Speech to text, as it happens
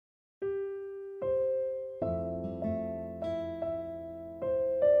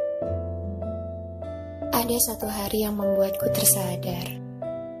Ada satu hari yang membuatku tersadar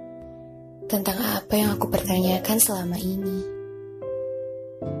tentang apa yang aku pertanyakan selama ini.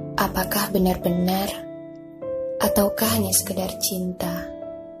 Apakah benar-benar ataukah hanya sekedar cinta?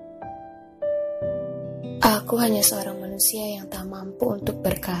 Aku hanya seorang manusia yang tak mampu untuk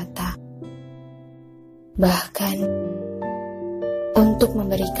berkata. Bahkan untuk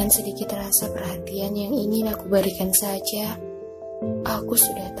memberikan sedikit rasa perhatian yang ingin aku berikan saja, aku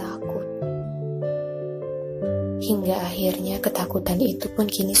sudah takut. Hingga akhirnya ketakutan itu pun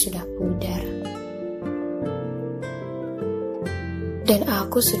kini sudah pudar. Dan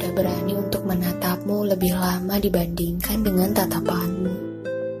aku sudah berani untuk menatapmu lebih lama dibandingkan dengan tatapanmu.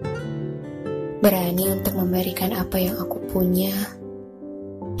 Berani untuk memberikan apa yang aku punya,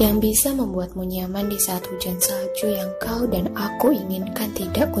 yang bisa membuatmu nyaman di saat hujan salju yang kau dan aku inginkan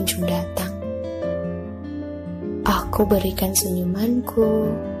tidak kunjung datang. Aku berikan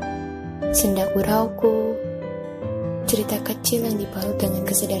senyumanku, sendak gurauku, cerita kecil yang dibalut dengan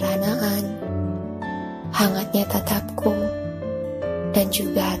kesederhanaan, hangatnya tatapku, dan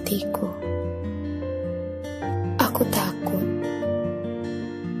juga hatiku.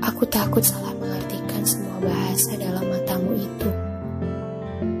 Aku takut salah mengartikan semua bahasa dalam matamu itu.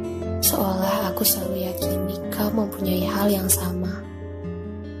 Seolah aku selalu yakini kau mempunyai hal yang sama.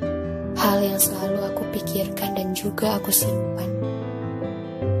 Hal yang selalu aku pikirkan dan juga aku simpan.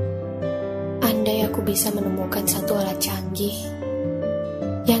 Andai aku bisa menemukan satu alat canggih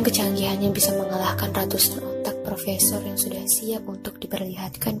yang kecanggihannya bisa mengalahkan ratusan otak profesor yang sudah siap untuk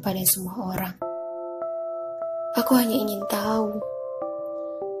diperlihatkan pada semua orang. Aku hanya ingin tahu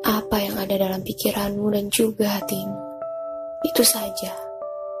apa yang ada dalam pikiranmu dan juga hatimu. Itu saja.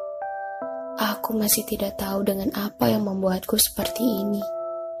 Aku masih tidak tahu dengan apa yang membuatku seperti ini.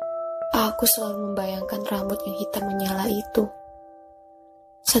 Aku selalu membayangkan rambut yang hitam menyala itu.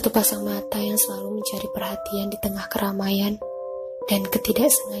 Satu pasang mata yang selalu mencari perhatian di tengah keramaian dan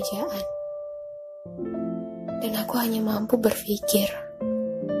ketidaksengajaan. Dan aku hanya mampu berpikir,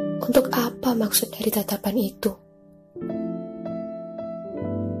 untuk apa maksud dari tatapan itu?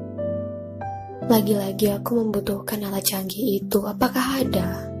 Lagi-lagi aku membutuhkan alat canggih itu, apakah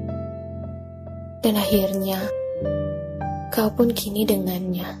ada? Dan akhirnya, kau pun kini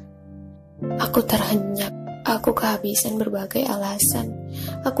dengannya. Aku terhenyak, aku kehabisan berbagai alasan.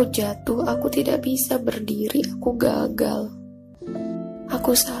 Aku jatuh, aku tidak bisa berdiri, aku gagal.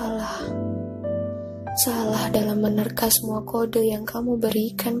 Aku salah. Salah dalam menerka semua kode yang kamu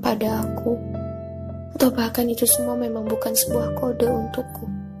berikan pada aku. Atau bahkan itu semua memang bukan sebuah kode untukku.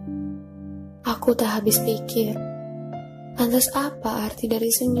 Aku tak habis pikir, lantas apa arti dari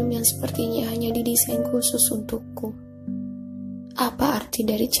senyum yang sepertinya hanya didesain khusus untukku? Apa arti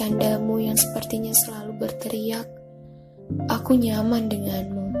dari candamu yang sepertinya selalu berteriak, aku nyaman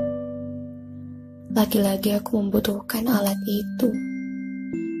denganmu? Lagi-lagi aku membutuhkan alat itu.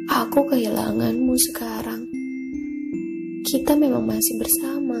 Aku kehilanganmu sekarang. Kita memang masih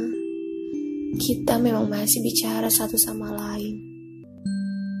bersama. Kita memang masih bicara satu sama lain.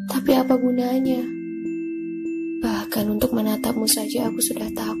 Tapi apa gunanya? Bahkan untuk menatapmu saja aku sudah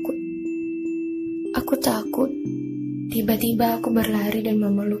takut. Aku takut. Tiba-tiba aku berlari dan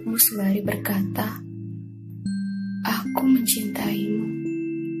memelukmu sembari berkata, aku mencintaimu.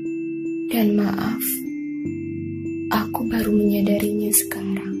 Dan maaf, aku baru menyadarinya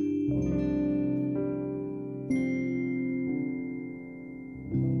sekarang.